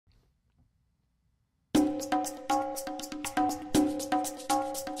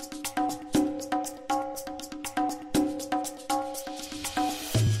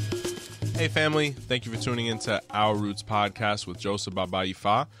Hey family, thank you for tuning into Our Roots podcast with Joseph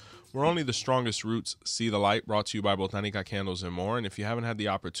Babalu. We're only the strongest roots see the light, brought to you by Botanica Candles and more. And if you haven't had the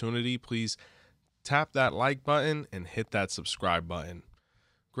opportunity, please tap that like button and hit that subscribe button.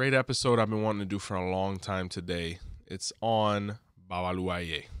 Great episode I've been wanting to do for a long time today. It's on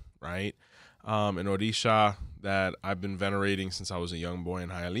Obaluaye, right? An Orisha that I've been venerating since I was a young boy in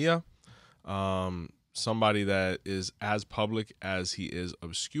Hialeah. Somebody that is as public as he is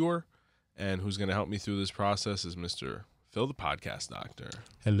obscure. And who's going to help me through this process is Mr. Phil, the podcast doctor.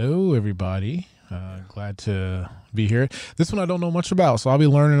 Hello, everybody. Glad to be here. This one I don't know much about, so I'll be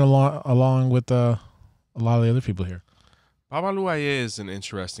learning along with a lot of the other people here. Babaluaye is an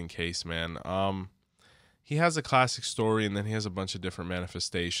interesting case, man. He has a classic story, and then he has a bunch of different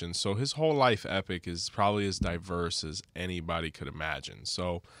manifestations. So his whole life epic is probably as diverse as anybody could imagine.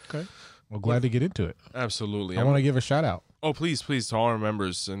 So, okay. Well, glad to get into it. Absolutely. I want to give a shout out. Oh, please, to all our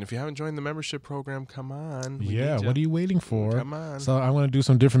members. And if you haven't joined the membership program, come on. Yeah, what are you waiting for? Come on. So I'm going to do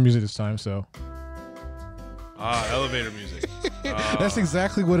some different music this time. So elevator music. That's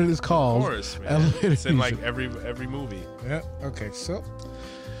exactly what it is called. Of course, man. It's in like every movie. Yeah. Okay. So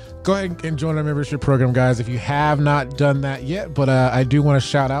go ahead and join our membership program, guys, if you have not done that yet. But I do want to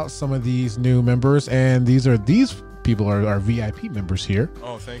shout out some of these new members, and these people are our VIP members here.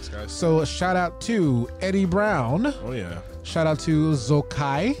 Oh, thanks, guys. So a shout out to Eddie Brown. Oh, yeah. Shout out to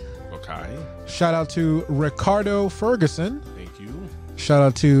Zokai. Okay. Shout out to Ricardo Ferguson. Thank you. Shout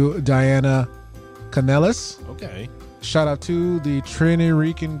out to Diana Canellis. Okay. Shout out to the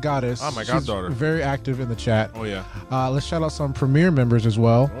Trinidadian goddess. Oh, my goddaughter. She's very active in the chat. Oh, yeah. Let's shout out some premier members as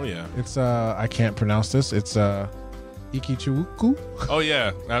well. Oh, yeah. It's, I can't pronounce this. It's, Ikichuku. Oh,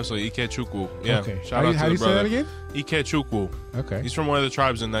 yeah. Absolutely. Ikechukwu. Yeah. Okay. Shout out to how do the you brother. say that again? Ikechukwu. Okay. He's from one of the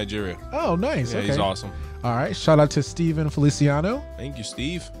tribes in Nigeria. Oh, nice. Yeah, okay. he's awesome. All right. Shout out to Steven Feliciano. Thank you,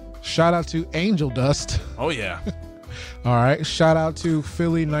 Steve. Shout out to Angel Dust. Oh, yeah. All right. Shout out to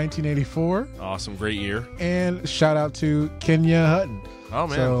Philly 1984. Awesome. Great year. And shout out to Kenya Hutton. Oh,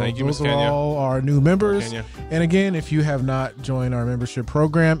 man. So thank you, Miss those are Kenya. all our new members. Kenya. And again, if you have not joined our membership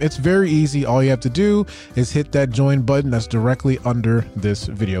program, it's very easy. All you have to do is hit that join button that's directly under this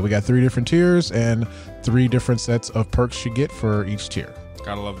video. We got 3 different tiers and 3 different sets of perks you get for each tier.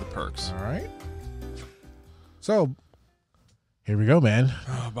 Gotta love the perks. All right. So here we go, man.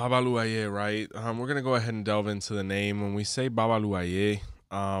 Babaluaye, right? We're going to go ahead and delve into the name. When we say Babaluaye,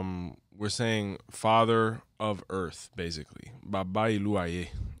 we're saying Father of Earth, basically. Babaluaye,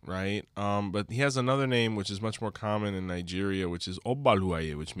 right? But he has another name, which is much more common in Nigeria, which is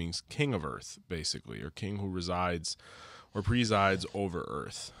Obaluaye, which means King of Earth, basically, or King who resides or presides over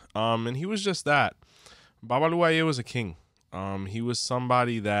Earth. And he was just that. Babaluaye was a king. He was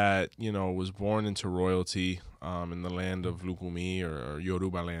somebody that, was born into royalty in the land of Lukumi or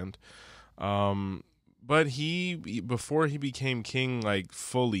Yoruba land. But before he became king, like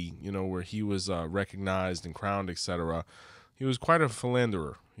fully, where he was recognized and crowned, etc., he was quite a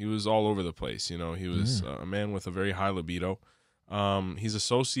philanderer. He was all over the place. He was a man with a very high libido. He's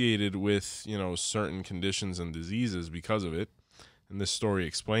associated with, certain conditions and diseases because of it. And this story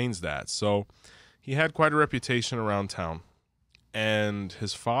explains that. So he had quite a reputation around town. And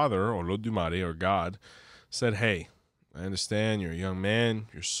his father, Olodumare, or God, said, hey, I understand you're a young man.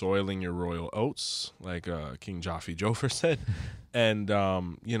 You're soiling your royal oats, like King Jaffe Joffer said. And,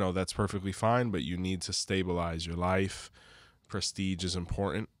 that's perfectly fine, but you need to stabilize your life. Prestige is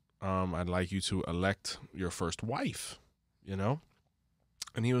important. I'd like you to elect your first wife, And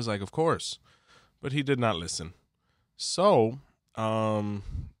he was like, of course. But he did not listen. So,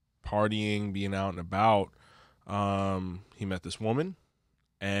 partying, being out and about, he met this woman,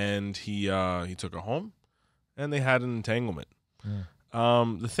 and he took her home, and they had an entanglement. Yeah.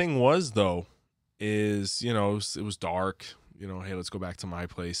 The thing was, though, is, it was dark, hey, let's go back to my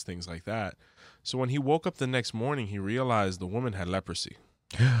place, things like that. So when he woke up the next morning, he realized the woman had leprosy.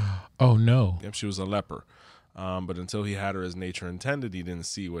 Oh, no. Yep, she was a leper. But until he had her as nature intended, he didn't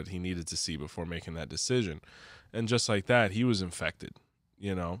see what he needed to see before making that decision. And just like that, he was infected,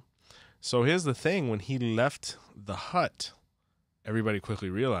 So here's the thing. When he left the hut, everybody quickly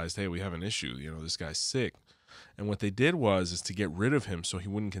realized, hey, we have an issue. This guy's sick. And what they did is to get rid of him so he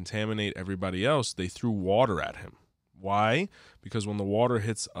wouldn't contaminate everybody else, they threw water at him. Why? Because when the water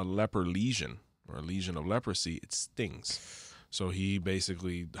hits a leper lesion or a lesion of leprosy, it stings. So he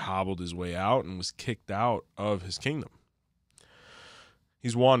basically hobbled his way out and was kicked out of his kingdom.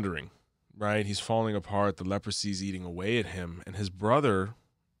 He's wandering, right? He's falling apart. The leprosy's eating away at him. And his brother,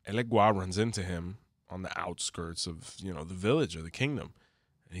 Elegua, runs into him on the outskirts of, the village or the kingdom.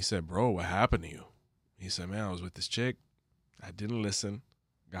 And he said, bro, what happened to you? He said, man, I was with this chick. I didn't listen.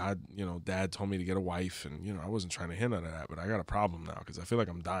 God, Dad told me to get a wife, and I wasn't trying to hint at that, but I got a problem now because I feel like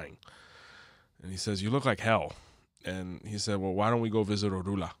I'm dying. And he says, you look like hell. And he said, well, why don't we go visit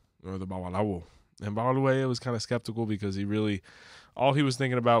Orula or the Babalu? And Babaluaye was kind of skeptical because all he was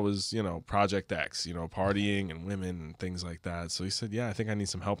thinking about was, Project X, partying and women and things like that. So he said, yeah, I think I need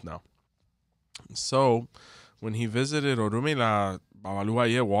some help now. So when he visited Orumila,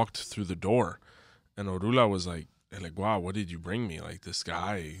 Babaluaye walked through the door, and Orula was like, wow, what did you bring me? Like, this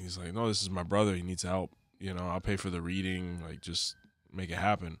guy. He's like, no, this is my brother. He needs help. I'll pay for the reading. Like, just make it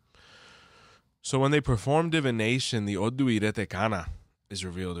happen. So when they perform divination, the Odu Irete Kana is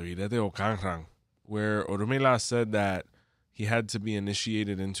revealed, or Irete Okangrang, where Orumila said that he had to be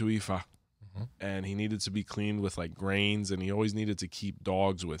initiated into Ifa, and he needed to be cleaned with like grains, and he always needed to keep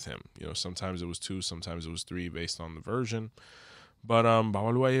dogs with him. Sometimes it was 2, sometimes it was 3, based on the version. But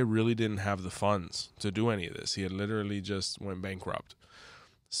Babaluaye really didn't have the funds to do any of this. He had literally just went bankrupt.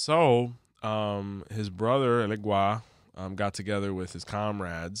 So his brother, Elegua, got together with his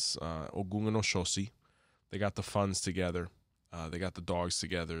comrades, Ogun and Oshosi. They got the funds together. They got the dogs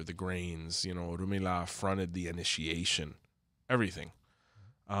together, the grains. Rumila fronted the initiation, everything.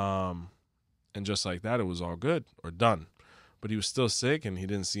 And just like that, it was all good or done. But he was still sick, and he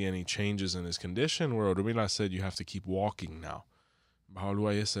didn't see any changes in his condition, where Rumila said, you have to keep walking now.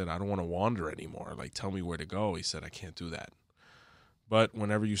 Babaluaye said, I don't want to wander anymore. Like, tell me where to go. He said, I can't do that. But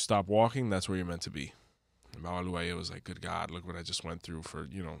whenever you stop walking, that's where you're meant to be. And Babaluaye was like, good God, look what I just went through for,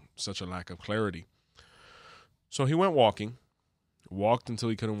 such a lack of clarity. So he went walked until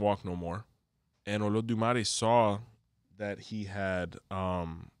he couldn't walk no more. And Olodumare saw that he had,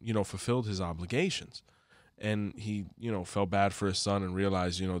 fulfilled his obligations. And he, felt bad for his son and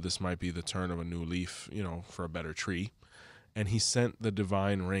realized, this might be the turn of a new leaf, for a better tree. And he sent the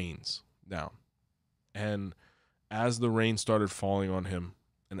divine rains down. And as the rain started falling on him,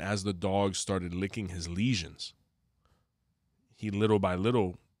 and as the dogs started licking his lesions, he little by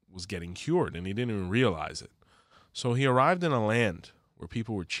little was getting cured, and he didn't even realize it. So he arrived in a land where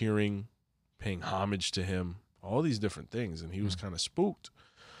people were cheering, paying homage to him, all these different things, and he was kind of spooked.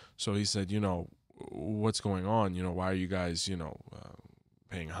 So he said, what's going on? Why are you guys,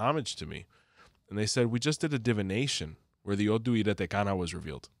 paying homage to me? And they said, we just did a divination where the Odu Irete Kana was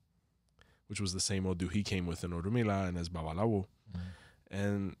revealed, which was the same Odu he came with in Orumila and as Babalu.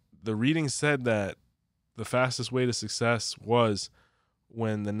 And the reading said that the fastest way to success was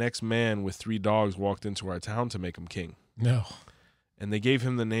when the next man with 3 dogs walked into our town to make him king. No. And they gave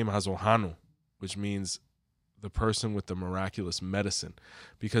him the name Hazohanu, which means the person with the miraculous medicine,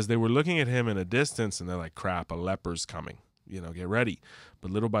 because they were looking at him in a distance and they're like, crap, a leper's coming. Get ready.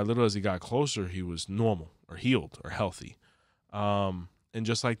 But little by little, as he got closer, he was normal or healed or healthy. And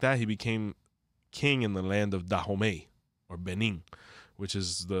just like that, he became king in the land of Dahomey or Benin, which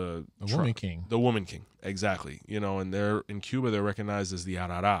is the woman king. The woman king, exactly. And they're in Cuba, they're recognized as the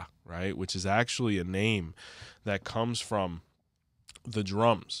Arara, right? Which is actually a name that comes from the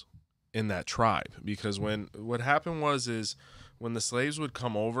drums in that tribe. Because what happened is when the slaves would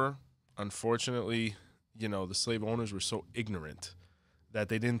come over, unfortunately, the slave owners were so ignorant that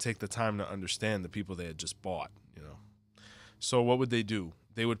they didn't take the time to understand the people they had just bought, So what would they do?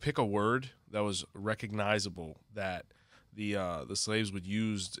 They would pick a word that was recognizable that the slaves would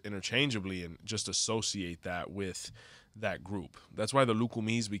use interchangeably and just associate that with that group. That's why the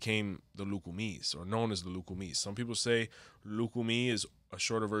Lukumis became the Lukumis, or known as the Lukumis. Some people say Lukumi is a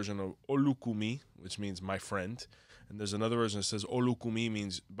shorter version of Olukumi, which means my friend. And there's another version that says Olukumi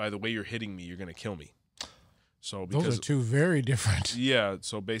means, by the way you're hitting me, you're going to kill me. So because, those are two very different. Yeah,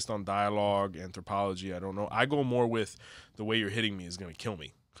 so based on dialogue, anthropology, I don't know. I go more with the way you're hitting me is going to kill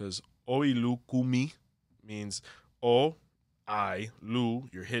me. Because Oilukumi means O, I, Lu,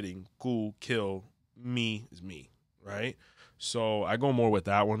 you're hitting, Ku, kill, me is me, right? So I go more with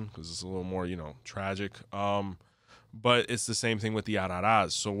that one because it's a little more, tragic. But it's the same thing with the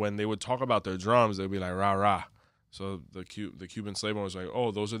araras. So when they would talk about their drums, they'd be like, rah, rah. So the Cuban slave owner was like, oh,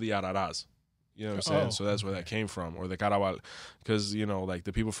 those are the araras. You know what I'm saying? So that's where that came from. Or the Carabal, because, like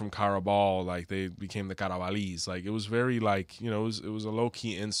the people from Carabal, like they became the Carabalis. Like it was very like, it was a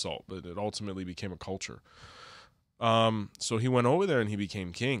low-key insult, but it ultimately became a culture. So he went over there and he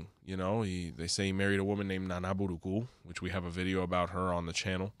became king. They say he married a woman named Nana Buruku, which we have a video about her on the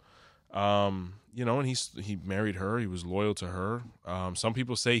channel. And he married her. He was loyal to her. Some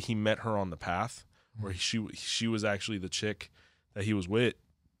people say he met her on the path, where she was actually the chick that he was with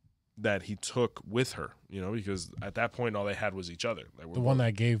that he took with her, because at that point all they had was each other. Like, the one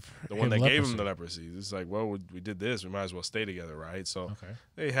that gave him the leprosy. It's like, well, we did this, we might as well stay together, right? So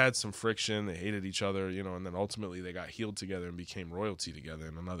they had some friction, they hated each other, and then ultimately they got healed together and became royalty together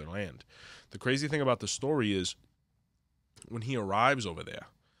in another land. The crazy thing about the story is when he arrives over there,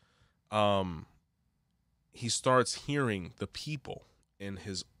 he starts hearing the people in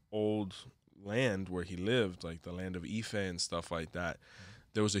his old land where he lived, like the land of Ife and stuff like that.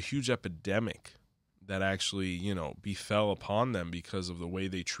 There was a huge epidemic that actually, befell upon them because of the way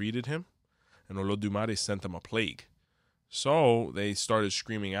they treated him. And Olodumare sent them a plague. So they started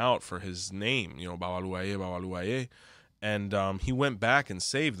screaming out for his name, Babaluaye, Babaluaye. And he went back and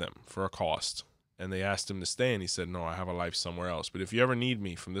saved them for a cost. And they asked him to stay, and he said, no, I have a life somewhere else. But if you ever need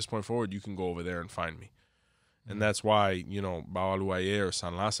me from this point forward, you can go over there and find me. And that's why, Babaluaye or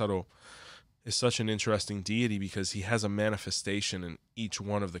San Lazaro is such an interesting deity, because he has a manifestation in each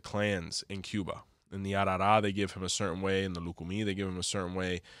one of the clans in Cuba. In the Arara, they give him a certain way. In the Lukumi, they give him a certain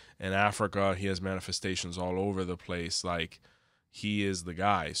way. In Africa, he has manifestations all over the place. Like, he is the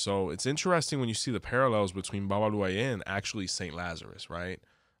guy. So it's interesting when you see the parallels between Babaluaye and actually St. Lazarus, right?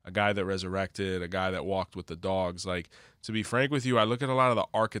 A guy that resurrected, a guy that walked with the dogs. Like, to be frank with you, I look at a lot of the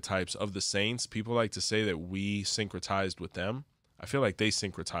archetypes of the saints. People like to say that we syncretized with them. I feel like they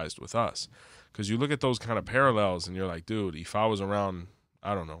syncretized with us, because you look at those kind of parallels and you're like, dude, if I was around,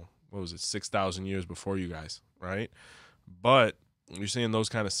 I don't know, what was it, 6,000 years before you guys, right? But you're seeing those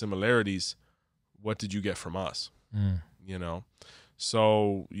kind of similarities. What did you get from us?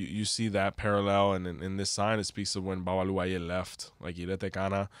 So you see that parallel, and in this sign it speaks of when Babaluaye left, like Irete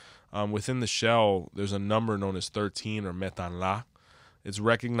Kana. Within the shell, there's a number known as 13 or Metanla. It's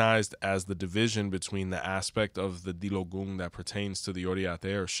recognized as the division between the aspect of the Dilogung that pertains to the Oriate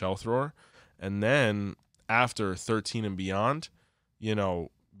or shell thrower, and then after 13 and beyond,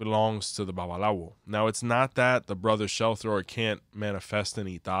 belongs to the Babalawo. Now, it's not that the brother shell thrower can't manifest an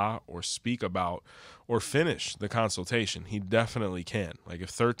Ita or speak about or finish the consultation. He definitely can. Like,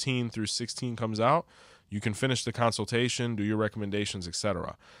 if 13 through 16 comes out, you can finish the consultation, do your recommendations,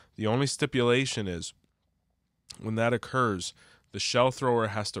 etc. The only stipulation is when that occurs, the shell thrower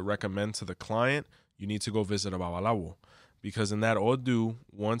has to recommend to the client, you need to go visit a Babalawo. Because in that Odu,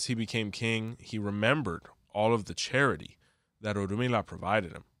 once he became king, he remembered all of the charity that Orumila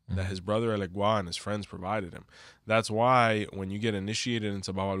provided him, that his brother Elegua and his friends provided him. That's why when you get initiated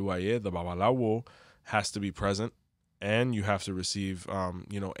into Babaluaye, the Babalawo has to be present, and you have to receive,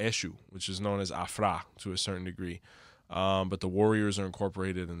 Eshu, which is known as Afra to a certain degree. But the warriors are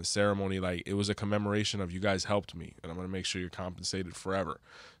incorporated in the ceremony. Like, it was a commemoration of, you guys helped me, and I'm going to make sure you're compensated forever.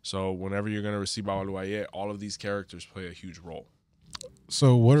 So whenever you're going to receive Babaluaye, all of these characters play a huge role.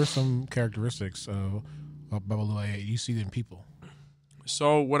 So what are some characteristics of Babaluaye you see in people?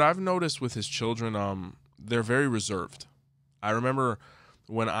 So what I've noticed with his children, they're very reserved. I remember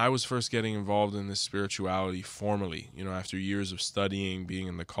when I was first getting involved in this spirituality formally, after years of studying, being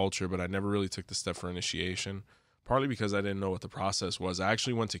in the culture, but I never really took the step for initiation. Partly because I didn't know what the process was. I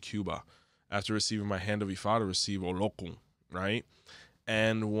actually went to Cuba after receiving my hand of Ifa to receive Olokun, right?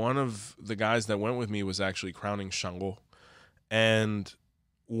 And one of the guys that went with me was actually crowning Shango. And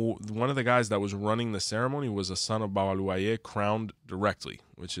one of the guys that was running the ceremony was a son of Babaluaye crowned directly,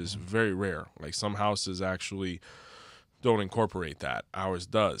 which is very rare. Like, some houses actually don't incorporate that. Ours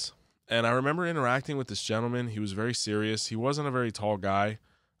does. And I remember interacting with this gentleman. He was very serious. He wasn't a very tall guy.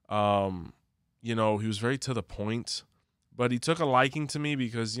 He was very to the point, but he took a liking to me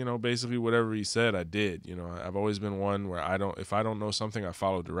because, basically whatever he said, I did. I've always been one where if I don't know something, I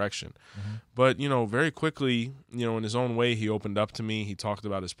follow direction. But, very quickly, in his own way, he opened up to me. He talked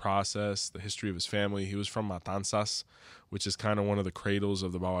about his process, the history of his family. He was from Matanzas, which is kind of one of the cradles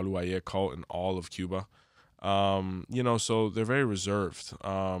of the Babaluaye cult in all of Cuba. So they're very reserved.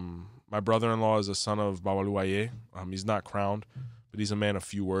 My brother-in-law is a son of Babaluaye. He's not crowned, but he's a man of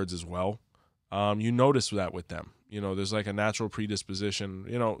few words as well. You notice that with them. There's like a natural predisposition,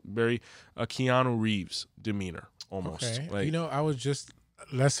 very a Keanu Reeves demeanor almost. Okay. Like, I was just,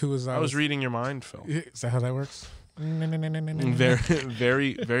 that's who was I was reading your mind, Phil. Is that how that works? Very,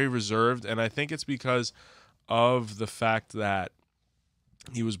 very, very reserved. And I think it's because of the fact that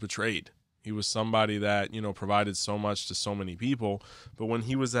he was betrayed. He was somebody that, provided so much to so many people. But when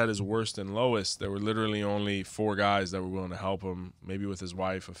he was at his worst and lowest, there were literally only 4 guys that were willing to help him, maybe with his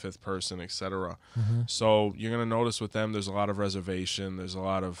wife, a 5th person, etc. So you're going to notice with them, there's a lot of reservation. There's a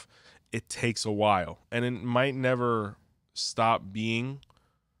lot of, it takes a while. And it might never stop being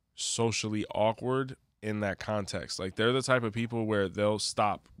socially awkward in that context. Like, they're the type of people where they'll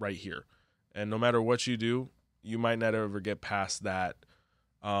stop right here. And no matter what you do, you might not ever get past that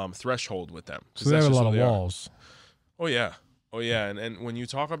threshold with them. So they have a lot of walls. Oh yeah. Oh yeah. And when you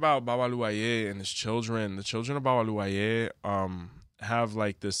talk about Babaluaye and his children, the children of Babaluaye have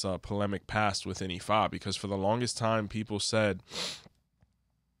like this polemic past within Ifa, because for the longest time people said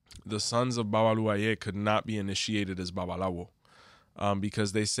the sons of Babaluaye could not be initiated as Babalawo.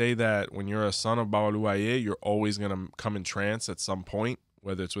 Because they say that when you're a son of Babaluaye, you're always going to come in trance at some point,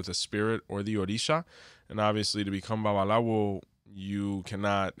 whether it's with a spirit or the Orisha. And obviously to become Babalawo, you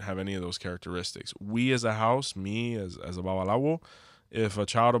cannot have any of those characteristics. We as a house, me as a Babalawo, if a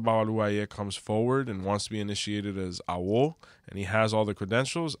child of Babaluaye comes forward and wants to be initiated as Awo, and he has all the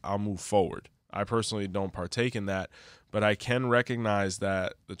credentials, I'll move forward. I personally don't partake in that, but I can recognize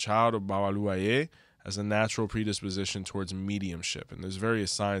that the child of Babaluaye has a natural predisposition towards mediumship. And there's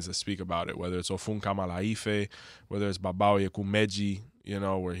various signs that speak about it, whether it's Ofunka Malaife, whether it's Babaoye Kumeji,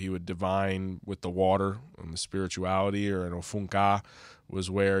 where he would divine with the water and the spirituality, or an Ofunka was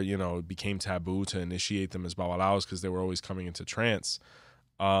where, it became taboo to initiate them as Babalaos because they were always coming into trance.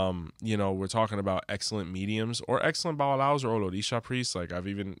 We're talking about excellent mediums or excellent Babalaos or Orisha priests. Like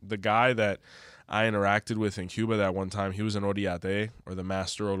the guy that I interacted with in Cuba that one time, he was an Oriate, or the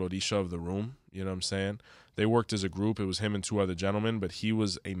master Orisha of the room. You know what I'm saying? They worked as a group. It was him and two other gentlemen, but he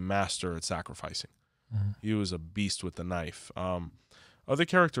was a master at sacrificing. Mm-hmm. He was a beast with the knife. Other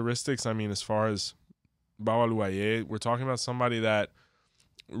characteristics, as far as Babaluaye, we're talking about somebody that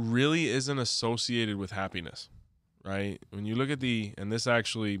really isn't associated with happiness, right? When you look at and this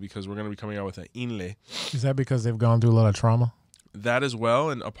actually, because we're going to be coming out with an Inle. Is that because they've gone through a lot of trauma? That as well.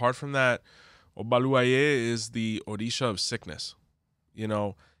 And apart from that, Obaluaye is the Orisha of sickness.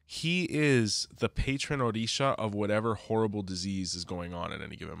 He is the patron Orisha of whatever horrible disease is going on at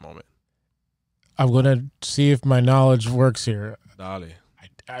any given moment. I'm going to see if my knowledge works here. Dale.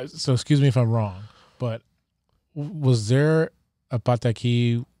 So excuse me if I'm wrong, but was there a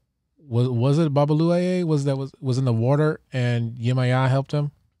pataki? Was it Babaluaye? Was in the water and Yemaya helped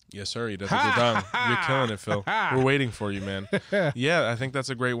him? Yes, sir. He does it done. You're killing it, Phil. We're waiting for you, man. Yeah, I think that's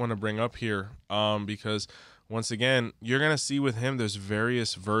a great one to bring up here, because once again, you're going to see with him, there's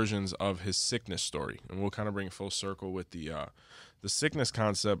various versions of his sickness story, and we'll kind of bring full circle with the sickness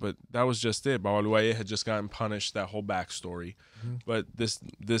concept, but that was just it. Babaluaye had just gotten punished, that whole backstory. Mm-hmm. But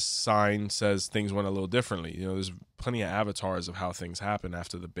this sign says things went a little differently. There's plenty of avatars of how things happen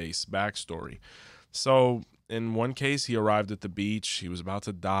after the base backstory. So in one case, he arrived at the beach. He was about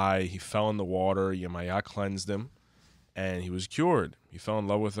to die. He fell in the water. Yemaya cleansed him, and he was cured. He fell in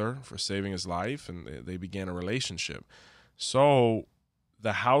love with her for saving his life, and they began a relationship. So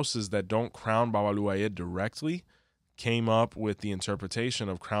the houses that don't crown Babaluaye directly came up with the interpretation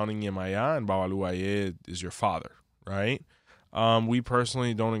of crowning Yemaya, and Babaluaye is your father, right? We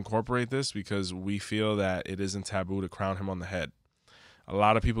personally don't incorporate this because we feel that it isn't taboo to crown him on the head. A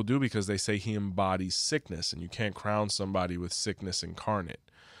lot of people do because they say he embodies sickness, and you can't crown somebody with sickness incarnate.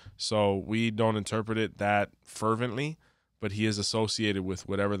 So we don't interpret it that fervently, but he is associated with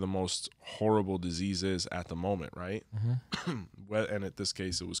whatever the most horrible disease is at the moment, right? Mm-hmm. And in this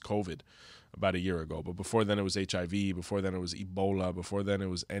case, it was COVID about a year ago. But before then, it was HIV. Before then, it was Ebola. Before then, it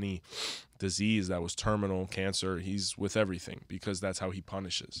was any disease that was terminal, cancer. He's with everything because that's how he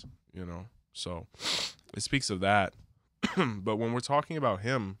punishes, So it speaks of that. But when we're talking about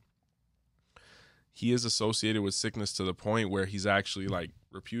him, he is associated with sickness to the point where he's actually like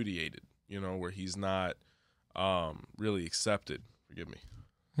repudiated, where he's not really accepted. Forgive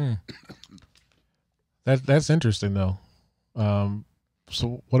me. That's interesting though.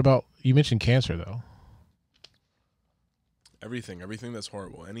 So what about, you mentioned cancer though? Everything that's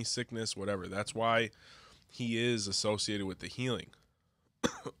horrible, any sickness, whatever. That's why he is associated with the healing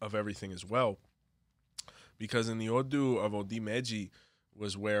of everything as well. Because in the Odu of Odimeji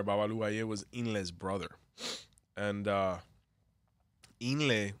was where Babaluaye was Inle's brother. And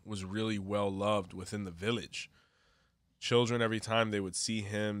Inle was really well loved within the village. Children, every time they would see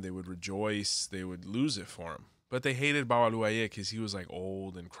him, they would rejoice, they would lose it for him. But they hated Babaluaye because he was like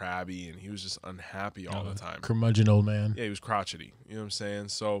old and crabby and he was just unhappy all the time. Curmudgeon old man. Yeah, he was crotchety. You know what I'm saying?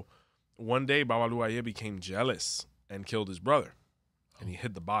 So one day Babaluaye became jealous and killed his brother. And he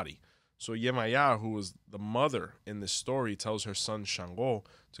hid the body. So Yemaya, who was the mother in this story, tells her son Shango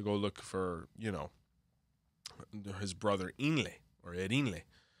to go look for, his brother Inle or Erinle.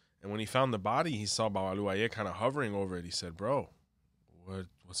 And when he found the body, he saw Babaluaye kind of hovering over it. He said, "Bro,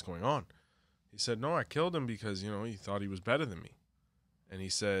 what's going on?" He said, "No, I killed him because, he thought he was better than me." And he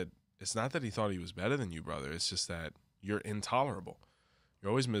said, "It's not that he thought he was better than you, brother. It's just that you're intolerable. You're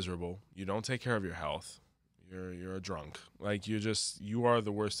always miserable. You don't take care of your health. You're a drunk. Like you are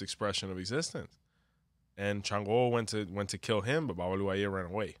the worst expression of existence." And Chango went to kill him, but Babaluaye ran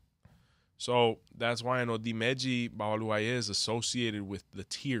away. So that's why in Odimeji, Babaluaye is associated with the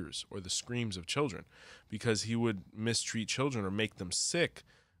tears or the screams of children, because he would mistreat children or make them sick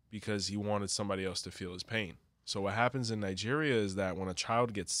because he wanted somebody else to feel his pain. So what happens in Nigeria is that when a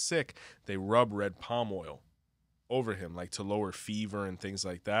child gets sick, they rub red palm oil over him, like to lower fever and things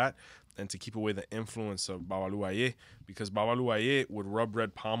like that, and to keep away the influence of Babaluaye, because Babaluaye would rub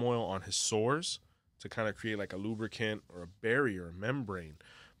red palm oil on his sores to kind of create like a lubricant or a barrier, a membrane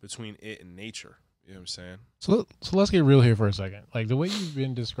between it and nature. You know what I'm saying? So let's get real here for a second. Like the way you've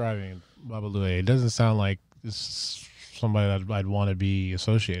been describing Babalu, it doesn't sound like this is somebody that I'd want to be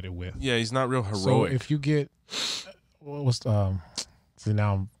associated with. Yeah, he's not real heroic. So if you get, see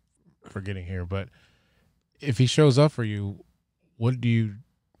now I'm forgetting here, but if he shows up for you, what do you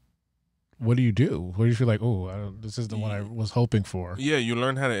do? What do you feel like? Oh, this is the one I was hoping for. Yeah, you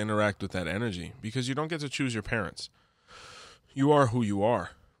learn how to interact with that energy, because you don't get to choose your parents. You are who you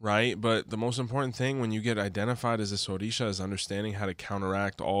are, right? But the most important thing when you get identified as this Orisha is understanding how to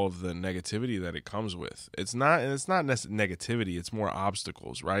counteract all of the negativity that it comes with. It's not negativity, it's more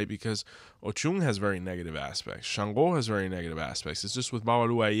obstacles, right? Because Ochung has very negative aspects. Shango has very negative aspects. It's just with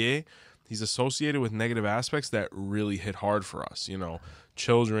Babaluaye, he's associated with negative aspects that really hit hard for us. You know,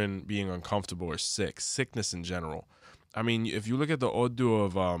 children being uncomfortable or sick, sickness in general. I mean, if you look at the Odu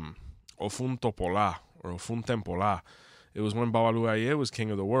of Ofun Topola or Ofun Tempola, it was when Babaluaye was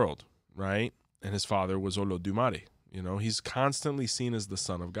king of the world, right? And his father was Olodumare. You know, he's constantly seen as the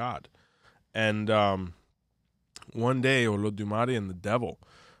son of God. And one day, Olodumare and the devil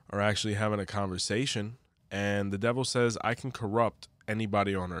are actually having a conversation, and the devil says, I can corrupt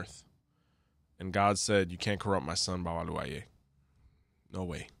anybody on earth. And God said, you can't corrupt my son Babaluaye. No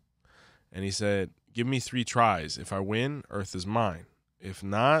way. And he said, give me 3 tries. If I win, earth is mine. If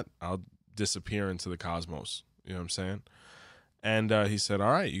not, I'll disappear into the cosmos. You know what I'm saying? And he said,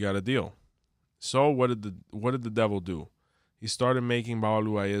 all right, you got a deal. So what did the devil do? He started making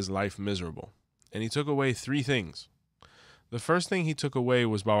Babaluaye's life miserable. And he took away 3 things. The first thing he took away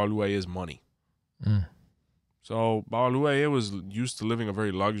was Babaluaye's money. So Babaluaye was used to living a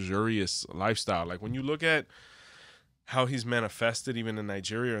very luxurious lifestyle. Like when you look at how he's manifested even in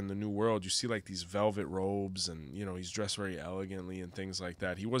Nigeria and the New World, you see like these velvet robes and, you know, he's dressed very elegantly and things like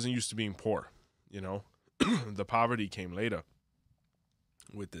that. He wasn't used to being poor, you know. The poverty came later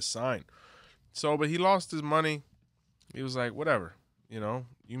with this sign. So, but he lost his money. He was like, whatever, you know,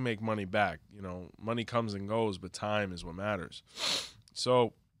 you make money back. You know, money comes and goes, but time is what matters.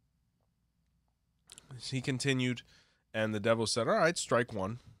 So he continued, and the devil said, all right, strike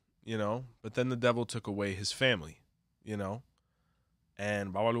 1, you know. But then the devil took away his family, you know.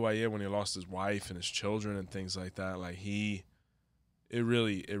 And Babaluaye, when he lost his wife and his children and things like that, like it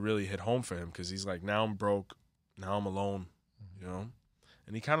really hit home for him, because he's like, now I'm broke, now I'm alone, you know.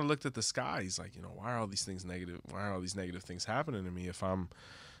 And he kind of looked at the sky. He's like, you know, why are all these things negative? Why are all these negative things happening to me if I'm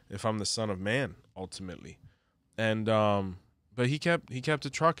the son of man ultimately? And but he kept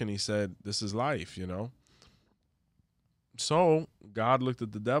it trucking. He said, this is life, you know. So God looked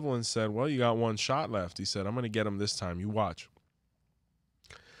at the devil and said, well, you got 1 shot left. He said, I'm going to get him this time. You watch.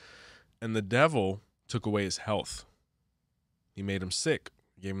 And the devil took away his health. He made him sick,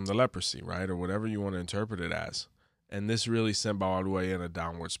 gave him the leprosy, right? Or whatever you want to interpret it as. And this really sent Babaluaye in a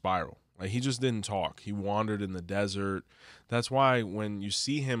downward spiral. Like, he just didn't talk. He wandered in the desert. That's why when you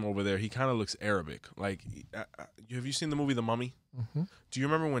see him over there, he kind of looks Arabic. Like, have you seen the movie The Mummy? Mm-hmm. Do you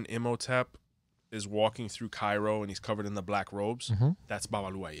remember when Imhotep is walking through Cairo and he's covered in the black robes? Mm-hmm. That's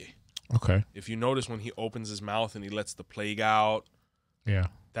Babaluaye. Okay. If you notice when he opens his mouth and he lets the plague out, yeah,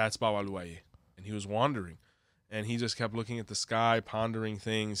 that's Babaluaye. And he was wandering. And he just kept looking at the sky, pondering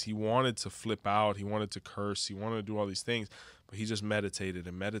things. He wanted to flip out. He wanted to curse. He wanted to do all these things. But he just meditated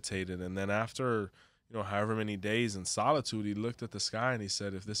and meditated. And then after, you know, however many days in solitude, he looked at the sky and he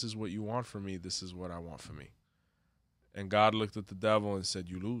said, if this is what you want from me, this is what I want for me. And God looked at the devil and said,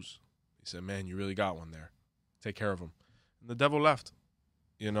 you lose. He said, man, you really got one there. Take care of him. And the devil left.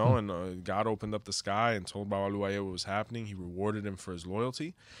 You know, and God opened up the sky and told Babaluaye what was happening. He rewarded him for his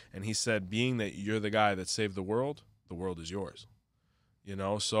loyalty. And he said, being that you're the guy that saved the world is yours. You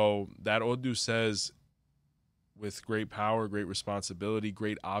know, so that Odu says, with great power, great responsibility,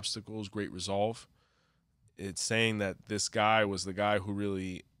 great obstacles, great resolve. It's saying that this guy was the guy who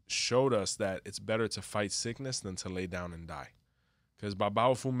really showed us that it's better to fight sickness than to lay down and die. Because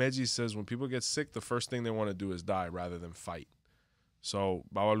Babao Fumeji says when people get sick, the first thing they want to do is die rather than fight. So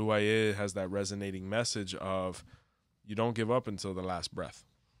Babaluaye has that resonating message of you don't give up until the last breath.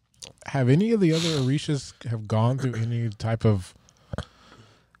 Have any of the other Orishas have gone through any type of,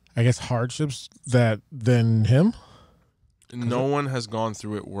 I guess, hardships than him. No one has gone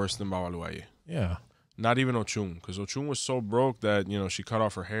through it worse than Babaluaye. Yeah. Not even Ochun, because Ochun was so broke that, she cut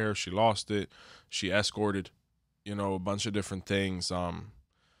off her hair, she lost it, she escorted, a bunch of different things.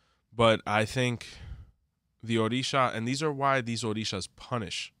 But I think the Orisha, and these are why these Orishas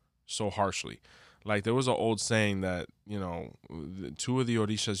punish so harshly. Like, there was an old saying that, two of the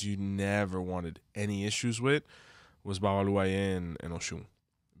Orishas you never wanted any issues with was Babaluaye and Oshun.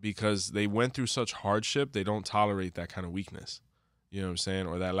 Because they went through such hardship, they don't tolerate that kind of weakness. You know what I'm saying?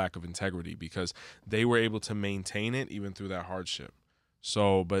 Or that lack of integrity, because they were able to maintain it even through that hardship.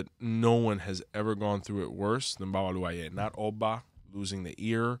 So, but no one has ever gone through it worse than Babaluaye. Not Oba losing the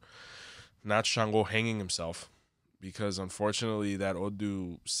ear, not Shango hanging himself, because unfortunately that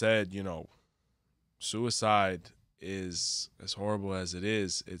Odu said, suicide is as horrible as it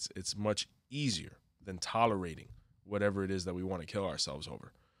is. It's much easier than tolerating whatever it is that we want to kill ourselves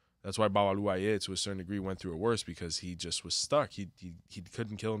over. That's why Babaluaye, to a certain degree, went through it worse, because he just was stuck. He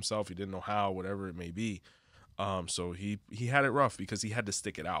couldn't kill himself. He didn't know how, whatever it may be. So he had it rough because he had to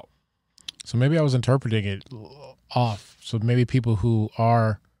stick it out. So maybe I was interpreting it off. So maybe people who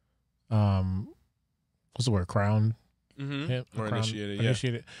are, what's the word, crowned? Mm-hmm. Or initiated,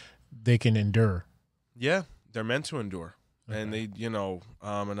 initiated, they can endure. Yeah, they're meant to endure. Okay. And they,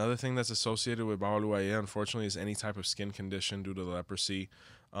 another thing that's associated with Babaluaye, unfortunately, is any type of skin condition due to leprosy.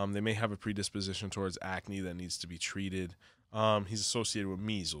 They may have a predisposition towards acne that needs to be treated. He's associated with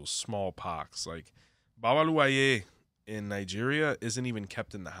measles, smallpox. Like, Babaluaye in Nigeria isn't even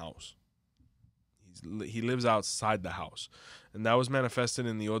kept in the house. He lives outside the house. And that was manifested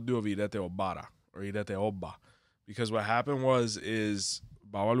in the Odu of Irete Obara, or Irete Oba. Because what happened is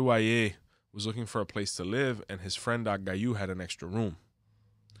Babaluaye was looking for a place to live, and his friend Agayu had an extra room.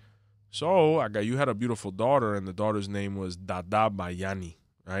 So Agayu had a beautiful daughter, and the daughter's name was Dada Bayani,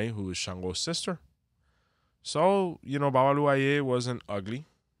 right, who is Shango's sister. So, Babaluaye wasn't ugly.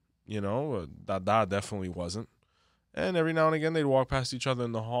 Dada definitely wasn't. And every now and again, they'd walk past each other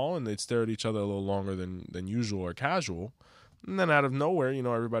in the hall, and they'd stare at each other a little longer than usual or casual. And then out of nowhere,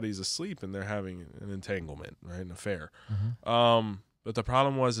 everybody's asleep, and they're having an entanglement, right, an affair. Mm-hmm. But the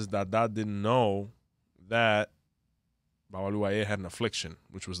problem is Dada didn't know that Babaluaye had an affliction,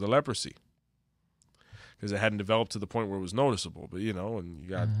 which was the leprosy. Because it hadn't developed to the point where it was noticeable. But, and you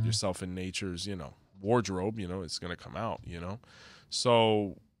got yourself in nature's, wardrobe, it's going to come out,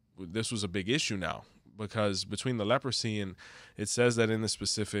 So this was a big issue now, because between the leprosy, and it says that in the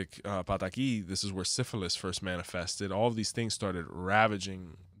specific Pataki, this is where syphilis first manifested. All of these things started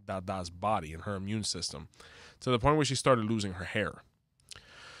ravaging Dada's body and her immune system, to the point where she started losing her hair.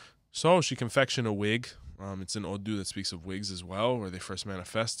 So she confectioned a wig. It's an Odu that speaks of wigs as well, where they first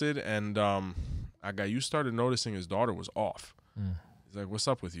manifested. And Agayu started noticing his daughter was off. He's like, what's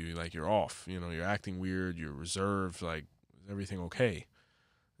up with you? Like, you're off. You're acting weird. You're reserved. Like, is everything okay?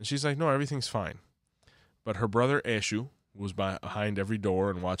 And she's like, no, everything's fine. But her brother Eshu was behind every door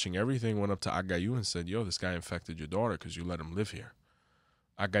and watching everything, went up to Agayu and said, yo, this guy infected your daughter because you let him live here.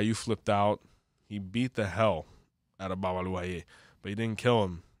 Agayu flipped out. He beat the hell out of Babaluaye, but he didn't kill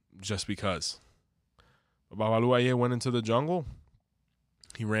him just because. But Babaluaye went into the jungle.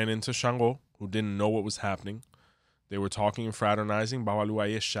 He ran into Shango, who didn't know what was happening. They were talking and fraternizing.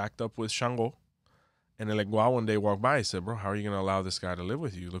 Babaluaye shacked up with Shango. And Elegua one day walked by. He said, bro, how are you going to allow this guy to live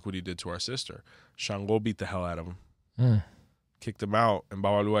with you? Look what he did to our sister. Shango beat the hell out of him. Kicked him out. And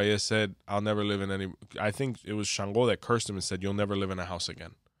Babaluaye said, I'll never live in any... I think it was Shango that cursed him and said, you'll never live in a house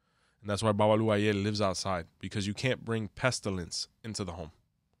again. And that's why Babaluaye lives outside, because you can't bring pestilence into the home.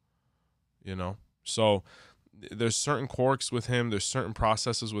 So there's certain quirks with him. There's certain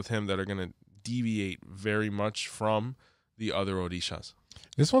processes with him that are going to deviate very much from the other Orishas.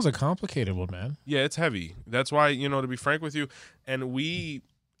 This one's a complicated one, man. Yeah, it's heavy. That's why, to be frank with you, and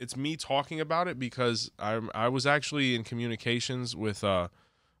it's me talking about it because I was actually in communications with a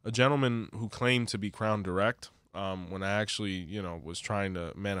gentleman who claimed to be Crown Direct. When I actually, was trying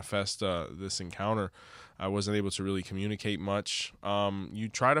to manifest this encounter, I wasn't able to really communicate much. You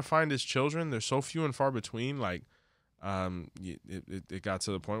try to find his children. They're so few and far between. Like, it got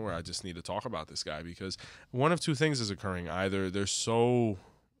to the point where I just need to talk about this guy, because one of two things is occurring. Either they're so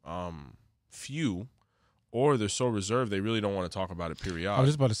few, or they're so reserved they really don't want to talk about it periodically. I was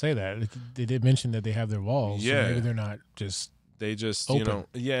just about to say that. They did mention that they have their walls. Yeah. So maybe they're not just... They just, open.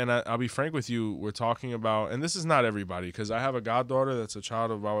 And I'll be frank with you, we're talking about, and this is not everybody, because I have a goddaughter that's a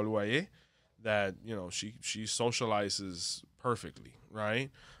child of Obaluaye that, she socializes perfectly, right?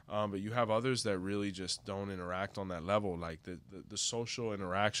 But you have others that really just don't interact on that level. Like the social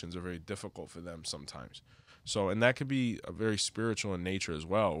interactions are very difficult for them sometimes. So, and that could be a very spiritual in nature as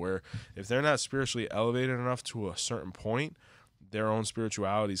well, where if they're not spiritually elevated enough to a certain point, their own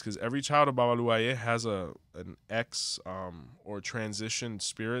spiritualities, because every child of Babaluaye has an ex or transitioned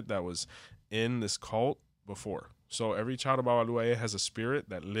spirit that was in this cult before. So every child of Babaluaye has a spirit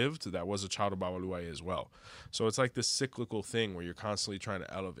that lived that was a child of Babaluaye as well. So it's like this cyclical thing where you're constantly trying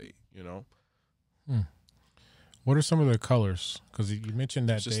to elevate, you know? What are some of the colors? Because you mentioned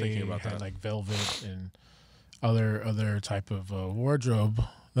that Just they thinking about had that. like velvet and other type of wardrobe.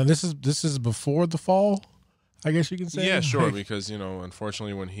 Now this is before the fall, I guess you can say. Yeah, sure, because, you know,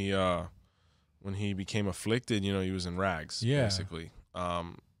 unfortunately when he became afflicted, you know, he was in rags, Yeah. basically.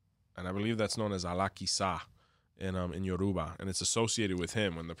 And I believe that's known as alakisa in Yoruba, and it's associated with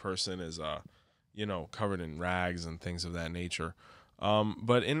him when the person is you know, covered in rags and things of that nature.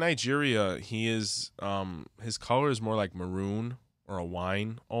 But in Nigeria, he is his color is more like maroon or a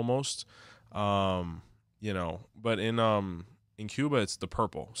wine almost. You know, but in Cuba it's the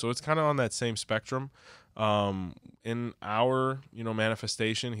purple. So it's kind of on that same spectrum. In our, you know,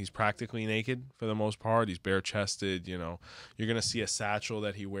 manifestation, he's practically naked for the most part. He's bare chested, you know. You're going to see a satchel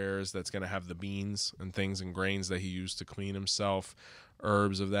that he wears that's going to have the beans and things and grains that he used to clean himself,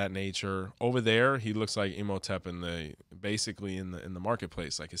 herbs of that nature. Over there, he looks like Imhotep basically in the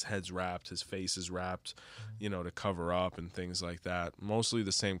marketplace. Like his head's wrapped, his face is wrapped, you know, to cover up and things like that. Mostly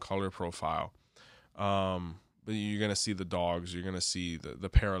the same color profile. But you're going to see the dogs, you're going to see the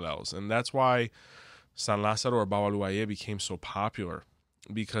parallels. And that's why San Lazaro or Babaluaye became so popular,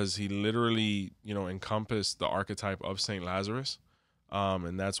 because he literally, you know, encompassed the archetype of Saint Lazarus.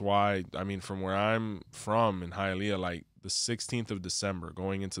 And that's why, I mean, from where I'm from in Hialeah, like the 16th of December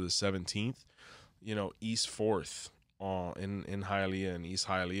going into the 17th, you know, East 4th in Hialeah and East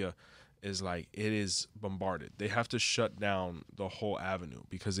Hialeah is like, it is bombarded. They have to shut down the whole avenue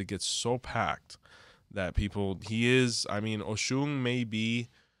because it gets so packed that people, Oshun may be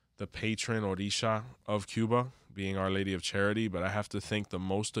the patron Orisha of Cuba, being Our Lady of Charity, but I have to think the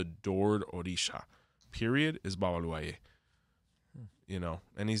most adored Orisha, period, is Babaluaye. You know,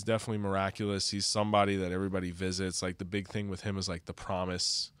 and he's definitely miraculous. He's somebody that everybody visits. Like the big thing with him is like the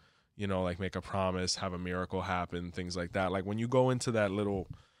promise, you know, like make a promise, have a miracle happen, things like that. Like when you go into that little,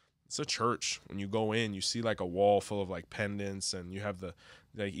 it's a church. When you go in, you see like a wall full of like pendants, and you have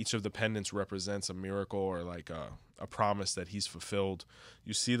like each of the pendants represents a miracle or like a promise that he's fulfilled.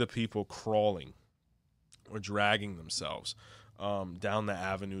 You see the people crawling or dragging themselves down the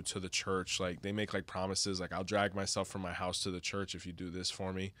avenue to the church. Like they make like promises, like I'll drag myself from my house to the church if you do this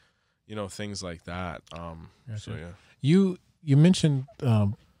for me, you know, things like that. Gotcha. So yeah. You mentioned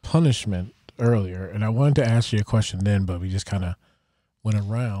punishment earlier, and I wanted to ask you a question then, but we just kind of went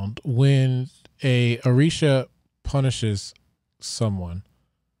around. When a Orisha punishes someone,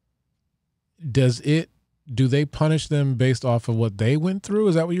 do they punish them based off of what they went through?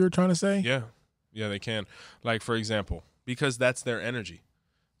 Is that what you were trying to say? Yeah, they can. Like, for example, because that's their energy.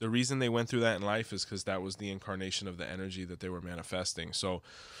 The reason they went through that in life is because that was the incarnation of the energy that they were manifesting. So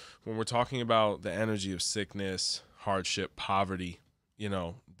when we're talking about the energy of sickness, hardship, poverty, you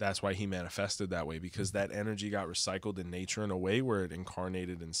know, that's why he manifested that way, because that energy got recycled in nature in a way where it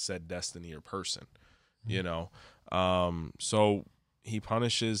incarnated in said destiny or person, you know. So he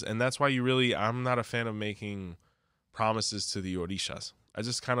punishes, and that's why I'm not a fan of making promises to the Orishas. I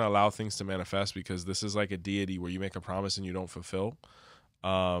just kind of allow things to manifest, because this is like a deity where you make a promise and you don't fulfill.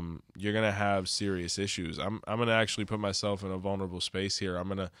 You're going to have serious issues. I'm going to actually put myself in a vulnerable space here. I'm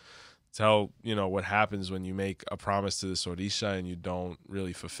going to tell, you know, what happens when you make a promise to this Orisha and you don't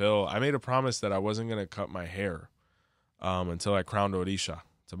really fulfill. I made a promise that I wasn't going to cut my hair until I crowned Orisha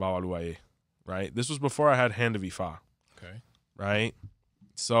to Babaluaye, right? This was before I had Hand of Ifa. Okay. Right?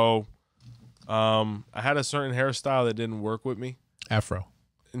 So I had a certain hairstyle that didn't work with me. Afro.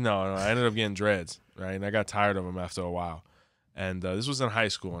 No, I ended up getting dreads, right? And I got tired of them after a while. And this was in high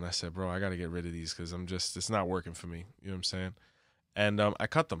school, and I said, bro, I got to get rid of these because it's not working for me. You know what I'm saying? And I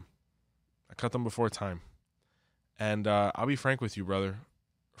cut them. I cut them before time. And I'll be frank with you, brother.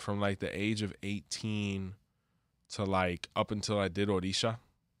 From like the age of 18 to like up until I did Orisha,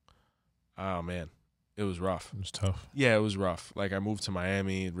 oh, man, it was rough. It was tough. Yeah, it was rough. Like I moved to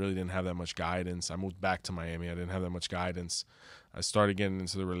Miami, really didn't have that much guidance. I moved back to Miami, I didn't have that much guidance. I started getting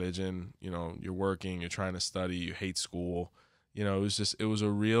into the religion. You know, you're working, you're trying to study, you hate school. You know, it was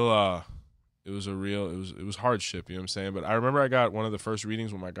hardship, you know what I'm saying? But I remember I got one of the first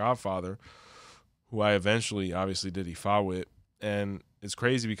readings with my godfather, who I eventually obviously did Ifa with. And it's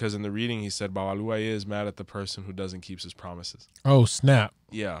crazy because in the reading he said, Babaluaye is mad at the person who doesn't keep his promises. Oh, snap.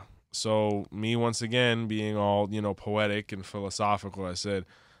 Yeah. So me, once again, being all, you know, poetic and philosophical, I said,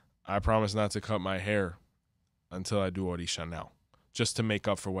 I promise not to cut my hair until I do Orisha now, just to make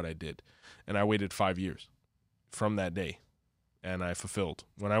up for what I did. And I waited 5 years from that day, and I fulfilled.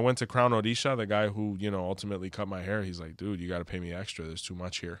 When I went to Crown Orisha, the guy who, ultimately cut my hair, he's like, dude, you got to pay me extra. There's too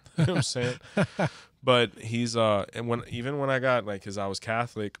much here. You know what I'm saying? But he's, and when I got, like, because I was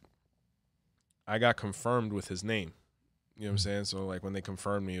Catholic, I got confirmed with his name. You know what I'm saying? So, like, when they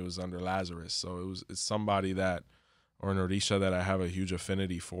confirmed me, it was under Lazarus. So it's somebody that, or an Orisha that I have a huge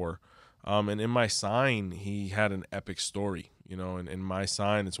affinity for. And in my sign, he had an epic story, and in my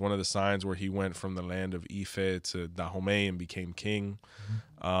sign, it's one of the signs where he went from the land of Ife to Dahomey and became king.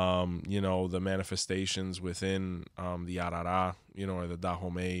 The manifestations within the Arara, or the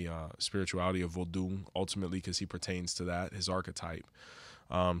Dahomey spirituality of Vodun, ultimately, because he pertains to that, his archetype.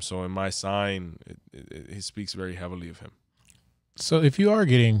 So in my sign, it speaks very heavily of him. So if you are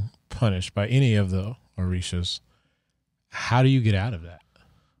getting punished by any of the Orishas, how do you get out of that?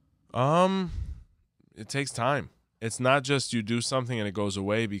 It takes time. It's not just you do something and it goes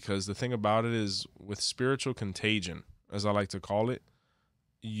away, because the thing about it is, with spiritual contagion, as I like to call it,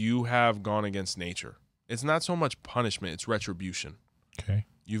 you have gone against nature. It's not so much punishment, it's retribution. Okay.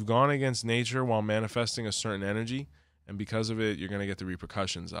 You've gone against nature while manifesting a certain energy, and because of it, you're going to get the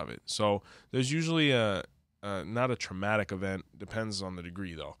repercussions of it. So there's usually not a traumatic event, depends on the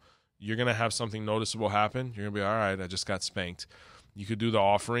degree though. You're going to have something noticeable happen. You're going to be, all right, I just got spanked. You could do the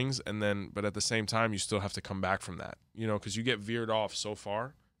offerings, but at the same time, you still have to come back from that, because you get veered off so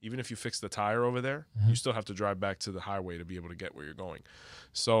far. Even if you fix the tire over there, you still have to drive back to the highway to be able to get where you're going.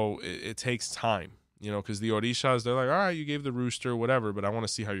 So it takes time, because the Orishas, they're like, all right, you gave the rooster, whatever, but I want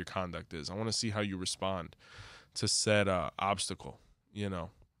to see how your conduct is. I want to see how you respond to said obstacle,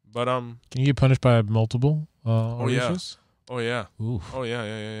 But can you get punished by multiple Orishas? Oh yeah. Oof. Oh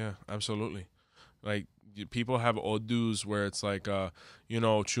yeah. Absolutely. Like, people have odus where it's like, Chung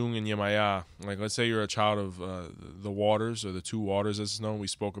and Yemaya. Like, let's say you're a child of the waters, or the two waters, as it's known. We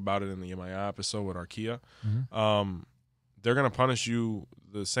spoke about it in the Yemaya episode with Arkia. They're going to punish you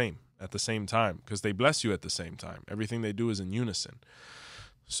at the same time, because they bless you at the same time. Everything they do is in unison.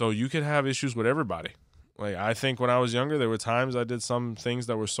 So you could have issues with everybody. Like, I think when I was younger, there were times I did some things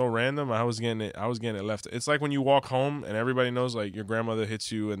that were so random, I was getting it left. It's like when you walk home and everybody knows, like, your grandmother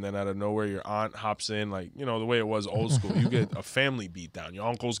hits you, and then out of nowhere your aunt hops in, like, the way it was old school. You get a family beat down. Your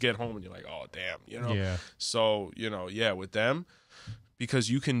uncles get home and you're like, oh damn, Yeah. So, with them, because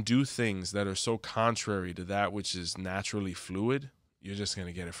you can do things that are so contrary to that which is naturally fluid, you're just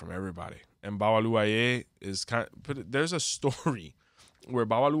gonna get it from everybody. And Babaluaye is there's a story where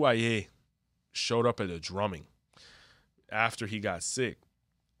Babaluaye showed up at a drumming after he got sick,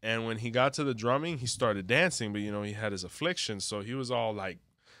 and when he got to the drumming, he started dancing, but he had his affliction, so he was all like,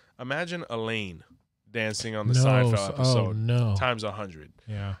 imagine Elaine dancing on the Seinfeld episode times 100.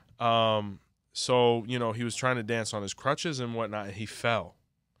 Yeah. So he was trying to dance on his crutches and whatnot, and he fell.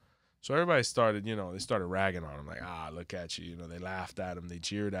 So everybody started, they started ragging on him, like, look at you. They laughed at him, they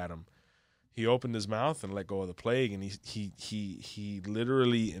jeered at him. He opened his mouth and let go of the plague, and he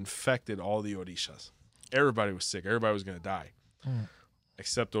literally infected all the Orishas. Everybody was sick. Everybody was going to die,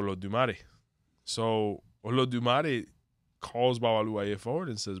 except Olodumare. So Olodumare calls Babaluaye forward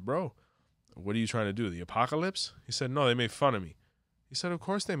and says, bro, what are you trying to do, the apocalypse? He said, no, they made fun of me. He said, of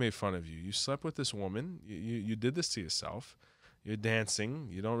course they made fun of you. You slept with this woman. You did this to yourself. You're dancing.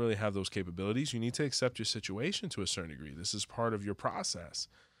 You don't really have those capabilities. You need to accept your situation to a certain degree. This is part of your process.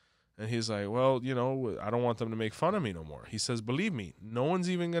 And he's like, well, I don't want them to make fun of me no more. He says, believe me,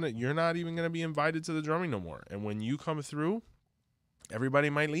 you're not even going to be invited to the drumming no more. And when you come through, everybody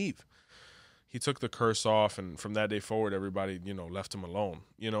might leave. He took the curse off, and from that day forward, everybody, left him alone.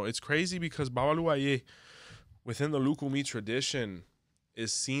 It's crazy because Babaluaye, within the Lukumi tradition,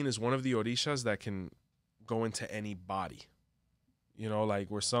 is seen as one of the Orishas that can go into any body. Like,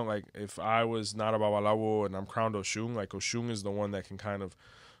 if I was not a Babalawo and I'm crowned Oshun, like, Oshun is the one that can kind of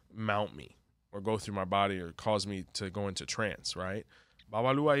mount me or go through my body or cause me to go into trance, right?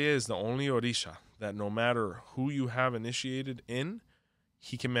 Babaluaye is the only Orisha that no matter who you have initiated in,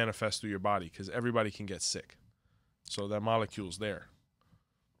 he can manifest through your body, because everybody can get sick. So that molecule's there.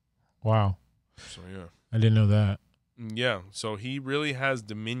 Wow. So, yeah. I didn't know that. Yeah. So he really has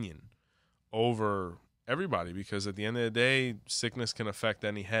dominion over everybody, because at the end of the day, sickness can affect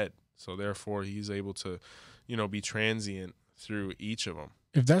any head. So therefore, he's able to, be transient through each of them.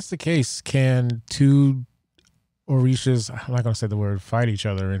 If that's the case, can two Orishas, I'm not going to say the word fight each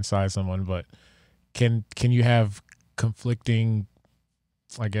other inside someone, but can you have conflicting,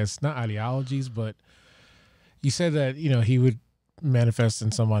 I guess, not ideologies, but you said that, he would manifest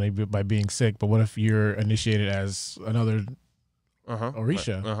in somebody by being sick, but what if you're initiated as another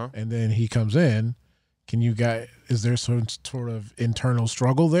Orisha, and then he comes in Can you guys? Is there some sort of internal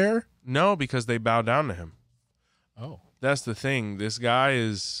struggle there? No, because they bow down to him. Oh, That's the thing. This guy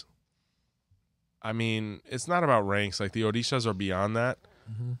is. I mean, it's not about ranks. Like the Orishas are beyond that.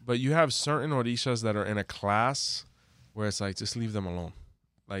 But you have certain Orishas that are in a class where it's like, just leave them alone.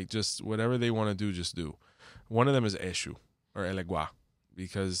 Like, just whatever they want to do, just do. One of them is Eshu, or Elegua,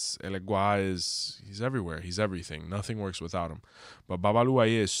 because Elegua he's everywhere. He's everything. Nothing works without him. But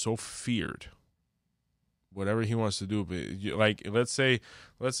Babaluaye is so feared. Whatever he wants to do, but like let's say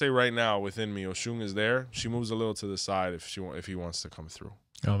right now within me, Oshun is there. She moves a little to the side if he wants to come through.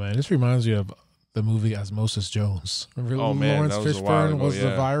 oh man, this reminds me of the movie Osmosis Jones. Remember Oh man, Lawrence that was a while Fishburne ago, was yeah.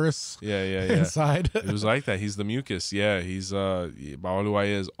 the virus Yeah. inside. It was like that. He's the mucus. Yeah, he's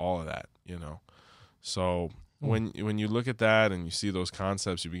Babaluaye is all of that. So when you look at that and you see those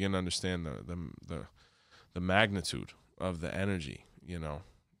concepts, you begin to understand the magnitude of the energy.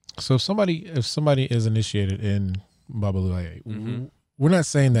 So if somebody is initiated in Babaluaye, we're not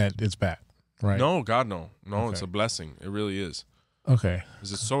saying that it's bad, right? No, God, no, Okay. It's a blessing. It really is. Okay.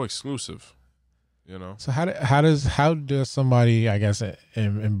 Because it's so exclusive. So how does somebody, I guess,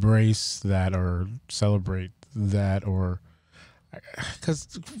 embrace that or celebrate that, or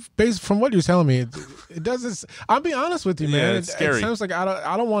because based from what you're telling me, it doesn't. I'll be honest with you, man. Yeah, it's scary. It sounds like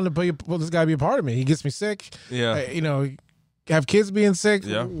I don't want to be. Well, this guy be a part of me. He gets me sick. Yeah. Have kids being sick.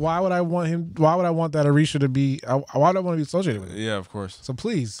 Yeah. Why would I want him? Why would I want that Orisha to be? Why do I want to be associated with him? Yeah, of course. So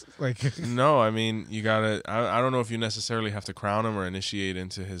please, like. No, I mean, you gotta. I don't know if you necessarily have to crown him or initiate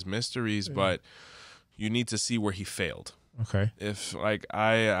into his mysteries, but you need to see where he failed. Okay. If like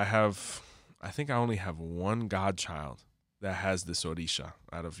I think I only have one godchild that has this Orisha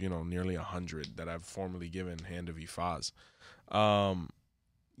out of nearly 100 that I've formally given Hand of Ifaz. I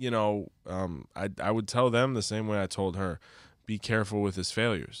would tell them the same way I told her. Be careful with his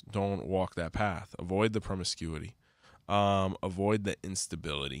failures. Don't walk that path. Avoid the promiscuity. Avoid the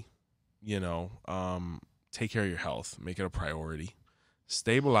instability. Take care of your health. Make it a priority.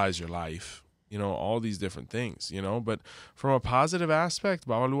 Stabilize your life. All these different things, But from a positive aspect,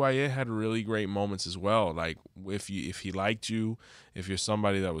 Babaluaye had really great moments as well. Like if he liked you, if you're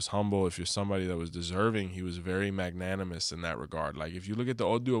somebody that was humble, if you're somebody that was deserving, he was very magnanimous in that regard. Like if you look at the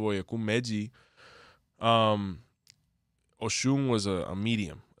Odu of Oyakumeji, Oshun was a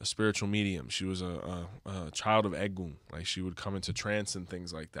medium, a spiritual medium. She was a child of Egun. Like she would come into trance and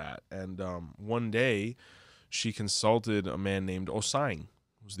things like that. And one day she consulted a man named Osaing,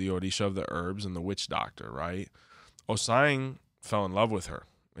 who's the Orisha of the herbs and the witch doctor, right? Osaing fell in love with her,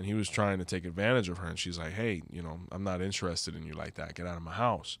 and he was trying to take advantage of her. And she's like, hey, I'm not interested in you like that. Get out of my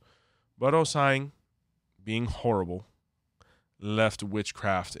house. But Osaing, being horrible, left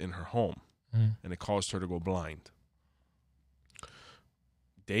witchcraft in her home, and it caused her to go blind.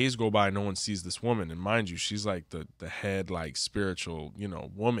 Days go by, no one sees this woman. And mind you, she's like the head, like, spiritual,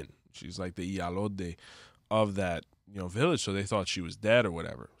 woman. She's like the Ialode of that village, so they thought she was dead or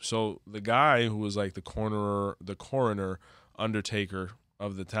whatever. So the guy who was like the coroner, undertaker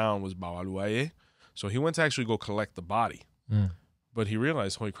of the town was Babaluaye. So he went to actually go collect the body. But he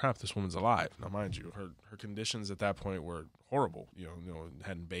realized, holy crap, this woman's alive. Now, mind you, her conditions at that point were horrible.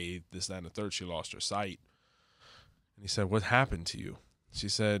 Hadn't bathed, this, that, and the third. She lost her sight. And he said, what happened to you? She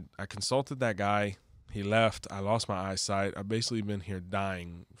said, I consulted that guy. He left. I lost my eyesight. I've basically been here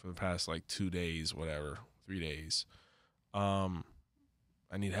dying for the past 2 days, whatever, 3 days. I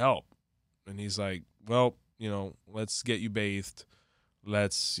need help. And he's like, well, let's get you bathed.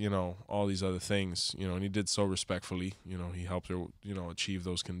 Let's, all these other things, and he did so respectfully. He helped her, achieve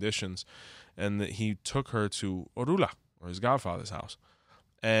those conditions. And he took her to Orula, or his godfather's house.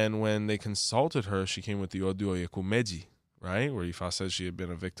 And when they consulted her, she came with the Odu Oyekumeji, right? Where Ifa says she had been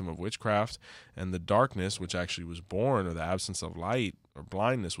a victim of witchcraft, and the darkness, which actually was born, or the absence of light or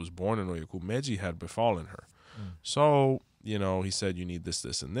blindness was born in Oyekumeji, had befallen her. So, he said, you need this,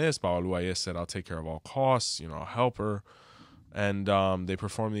 this, and this. Babaluaye said, I'll take care of all costs, I'll help her. And they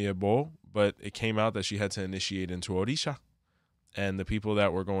performed the Ebo, but it came out that she had to initiate into Orisha. And the people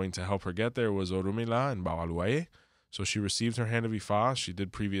that were going to help her get there was Orumila and Babaluaye. So she received her Hand of Ifa, she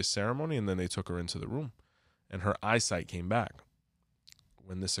did previous ceremony, and then they took her into the room. And her eyesight came back.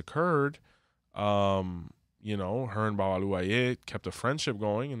 When this occurred, her and Babaluaye kept a friendship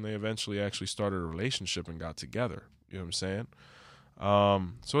going, and they eventually actually started a relationship and got together. You know what I'm saying?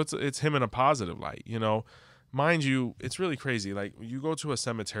 So it's him in a positive light, Mind you, it's really crazy. Like, you go to a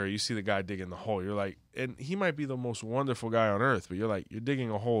cemetery, you see the guy digging the hole. You're like, and he might be the most wonderful guy on earth, but you're digging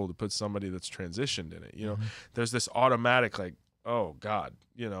a hole to put somebody that's transitioned in it. There's this automatic, oh God,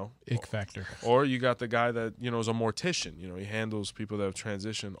 ick factor. Or you got the guy that, is a mortician. He handles people that have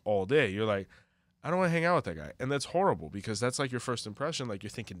transitioned all day. You're like, I don't want to hang out with that guy. And that's horrible because that's like your first impression. Like you're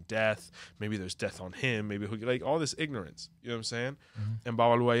thinking death. Maybe there's death on him. Maybe like all this ignorance. You know what I'm saying? Mm-hmm. And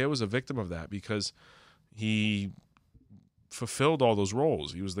Babaluaye was a victim of that because he fulfilled all those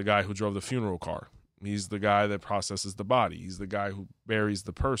roles. He was the guy who drove the funeral car. He's the guy that processes the body. He's the guy who buries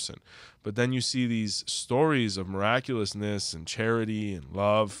the person. But then you see these stories of miraculousness and charity and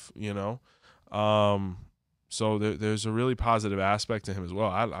love, you know. So there's a really positive aspect to him as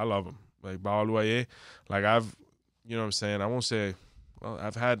well. I love him. Like Babaluaye, like you know what I'm saying? I won't say, well,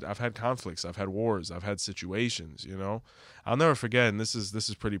 I've had conflicts. I've had wars. I've had situations, you know. I'll never forget, and this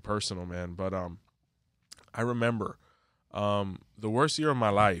is pretty personal, man. But I remember the worst year of my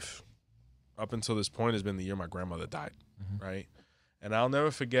life up until this point has been the year my grandmother died, mm-hmm. right? And I'll never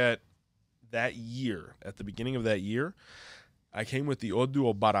forget that year. At the beginning of that year, I came with the Odu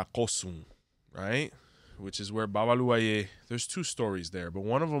Obarakosun, right? Which is where Babaluaye, there's two stories there, but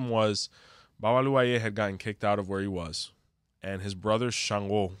one of them was Babaluaye had gotten kicked out of where he was, and his brother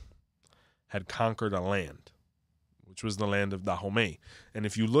Shango had conquered a land, which was the land of Dahomey. And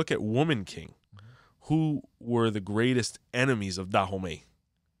if you look at Woman King, who were the greatest enemies of Dahomey?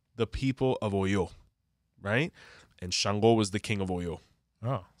 The people of Oyo, right? And Shango was the king of Oyo.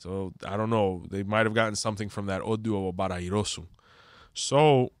 Oh. So, I don't know. They might have gotten something from that Odu Obarairosu.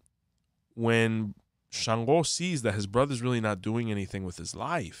 So, when Shango sees that his brother's really not doing anything with his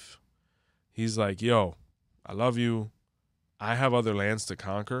life, he's like, yo, I love you. I have other lands to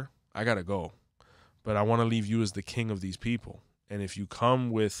conquer. I got to go. But I want to leave you as the king of these people. And if you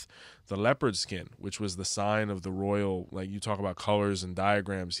come with the leopard skin, which was the sign of the royal, like you talk about colors and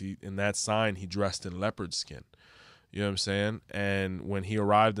diagrams, in that sign, he dressed in leopard skin. You know what I'm saying? And when he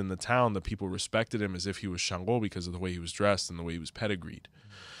arrived in the town, the people respected him as if he was Shango because of the way he was dressed and the way he was pedigreed.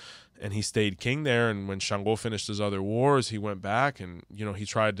 And he stayed king there. And when Shango finished his other wars, he went back and, you know, he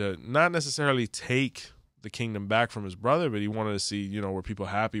tried to not necessarily take the kingdom back from his brother, but he wanted to see, you know, were people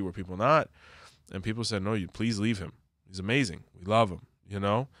happy, were people not? And people said, no, you please leave him. He's amazing. We love him, you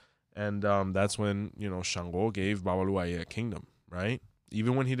know? And that's when, you know, Shango gave Babaluaye a kingdom, right?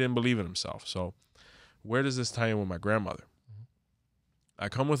 Even when he didn't believe in himself. So where does this tie in with my grandmother? I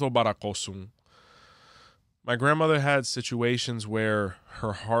come with Obarakosun. My grandmother had situations where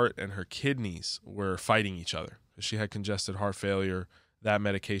her heart and her kidneys were fighting each other. She had congested heart failure. That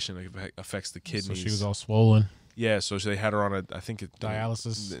medication affects the kidneys. So she was all swollen. Yeah, so they had her on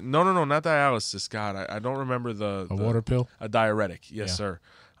dialysis. No, not dialysis. God, I don't remember a water pill. A diuretic, yes, sir.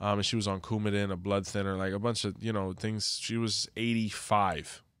 And she was on Coumadin, a blood thinner, like a bunch of things. She was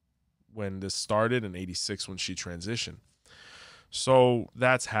 85 when this started, and 86 when she transitioned. So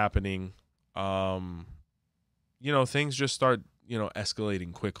that's happening. Things just start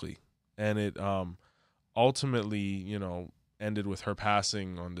escalating quickly, and it ultimately ended with her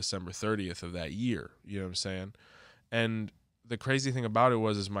passing on December 30th of that year. You know what I'm saying? And the crazy thing about it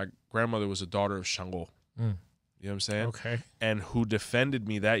was my grandmother was a daughter of Shango. You know what I'm saying? Okay. And who defended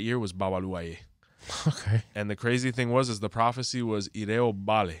me that year was Babaluaye. Okay. And the crazy thing was the prophecy was Ireo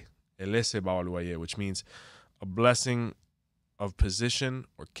Bale, Elese Babaluaye, which means a blessing of position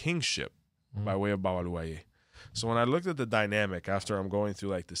or kingship by way of Babaluaye. So when I looked at the dynamic after I'm going through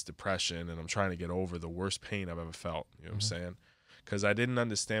like this depression and I'm trying to get over the worst pain I've ever felt, you know what I'm saying? Because I didn't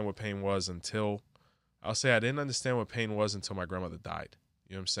understand what pain was until my grandmother died.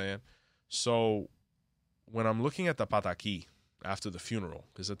 You know what I'm saying? So when I'm looking at the pataki after the funeral,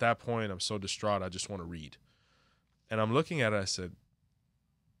 because at that point I'm so distraught, I just want to read. And I'm looking at it, I said,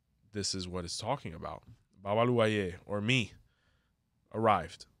 this is what it's talking about. Babaluaye, or me,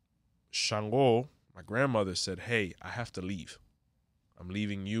 arrived. Shango, my grandmother, said, hey, I have to leave. I'm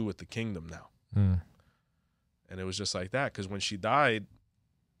leaving you with the kingdom now. And it was just like that. Because when she died,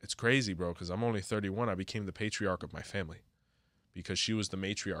 it's crazy, bro, because I'm only 31. I became the patriarch of my family because she was the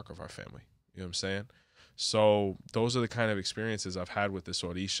matriarch of our family. You know what I'm saying? So those are the kind of experiences I've had with this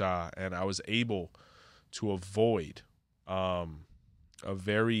Orisha. And I was able to avoid a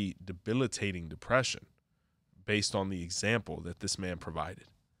very debilitating depression based on the example that this man provided.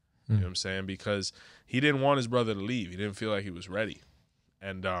 You know what I'm saying? Because he didn't want his brother to leave. He didn't feel like he was ready.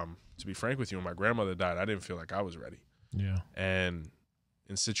 And to be frank with you, when my grandmother died, I didn't feel like I was ready. Yeah. And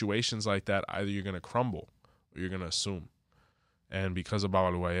in situations like that, either you're going to crumble or you're going to assume. And because of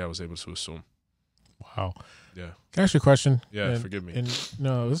Babaluaye, I was able to assume. Wow. Yeah. Can I ask you a question? Yeah, forgive me.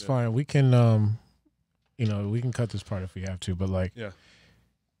 No, it's fine. We can, we can cut this part if we have to. But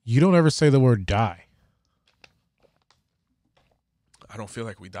you don't ever say the word die. I don't feel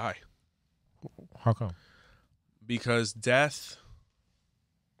like we die. How come? Because death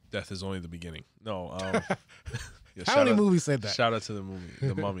is only the beginning. No. How many movies said that? Shout out to the movie,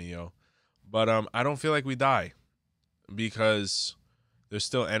 The Mummy, yo. But I don't feel like we die because there's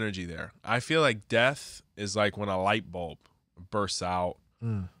still energy there. I feel like death is like when a light bulb bursts out,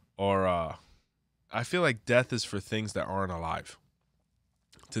 or I feel like death is for things that aren't alive.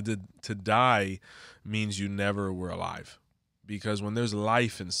 To die means you never were alive. Because when there's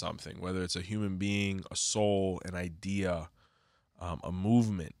life in something, whether it's a human being, a soul, an idea, a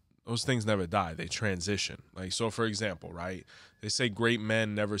movement, those things never die. They transition. Like, so for example, right? They say great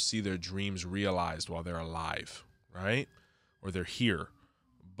men never see their dreams realized while they're alive, right? Or they're here.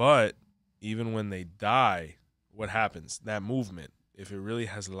 But even when they die, what happens? That movement, if it really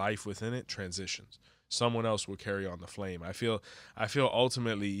has life within it, transitions. Someone else will carry on the flame. I feel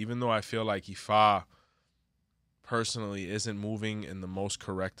ultimately, even though I feel like Ifa personally isn't moving in the most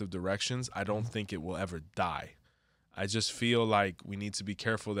corrective directions, I don't think it will ever die. I just feel like we need to be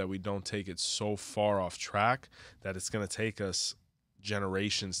careful that we don't take it so far off track that it's going to take us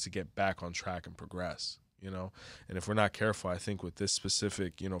generations to get back on track and progress, you know? And if we're not careful, I think with this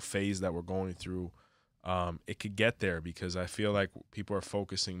specific, phase that we're going through, it could get there, because I feel like people are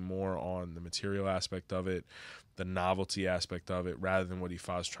focusing more on the material aspect of it, the novelty aspect of it, rather than what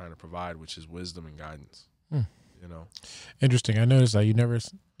Ifa is trying to provide, which is wisdom and guidance. Interesting. I noticed that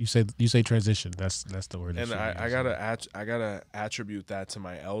you say transition. That's the word. And I gotta attribute that to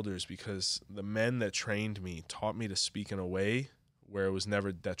my elders, because the men that trained me taught me to speak in a way where it was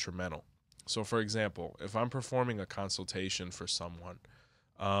never detrimental. So, for example, if I'm performing a consultation for someone,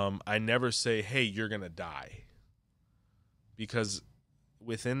 I never say, "Hey, you're gonna die," because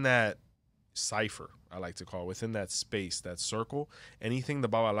within that cipher, I like to call it, within that space, that circle, anything the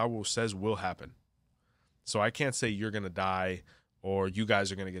Babalu says will happen. So I can't say you're going to die, or you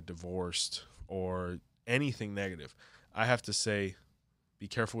guys are going to get divorced, or anything negative. I have to say, be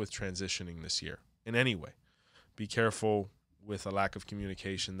careful with transitioning this year in any way. Be careful with a lack of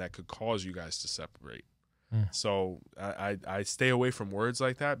communication that could cause you guys to separate. So I stay away from words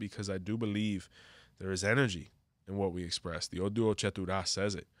like that, because I do believe there is energy in what we express. The Oduo Chetura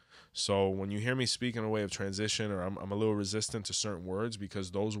says it. So when you hear me speak in a way of transition, or I'm a little resistant to certain words,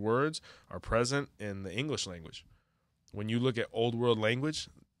 because those words are present in the English language. When you look at old world language,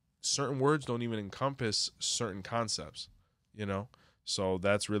 certain words don't even encompass certain concepts, So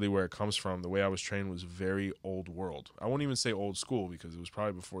that's really where it comes from. The way I was trained was very old world. I won't even say old school, because it was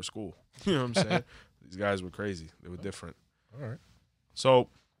probably before school. You know what I'm saying? These guys were crazy. They were different. All right. So,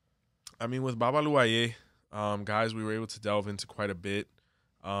 with Babaluaye, guys, we were able to delve into quite a bit.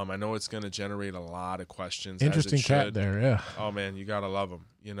 I know it's going to generate a lot of questions. Interesting cat there, yeah. Oh, man, you got to love him,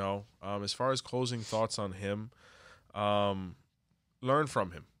 As far as closing thoughts on him, learn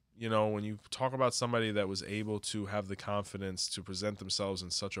from him. When you talk about somebody that was able to have the confidence to present themselves in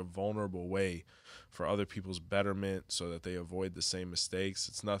such a vulnerable way for other people's betterment so that they avoid the same mistakes,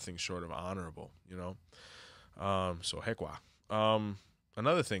 it's nothing short of honorable, So, hekwa.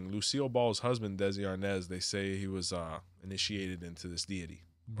 Another thing, Lucille Ball's husband, Desi Arnaz, they say he was initiated into this deity.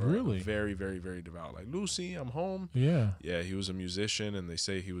 Really? Very, very, very devout. Like, Lucy, I'm home. Yeah. Yeah, he was a musician, and they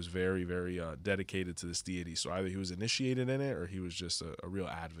say he was very, very dedicated to this deity. So either he was initiated in it, or he was just a real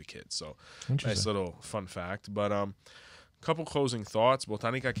advocate. So nice little fun fact. But couple closing thoughts.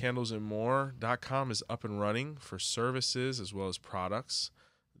 BotanicaCandlesandMore.com is up and running for services as well as products.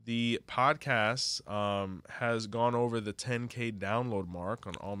 The podcast has gone over the 10K download mark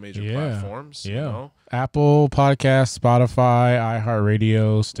on all major platforms. Yeah. Apple Podcasts, Spotify,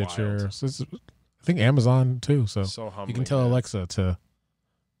 iHeartRadio, Stitcher. I think Amazon too. So humbling, you can tell Alexa to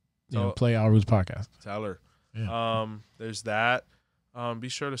play Our Roots podcast. Tell her. Yeah. There's that. Be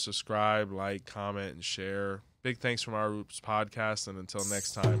sure to subscribe, like, comment, and share. Big thanks from Our Roots podcast. And until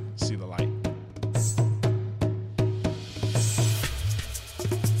next time, see the light.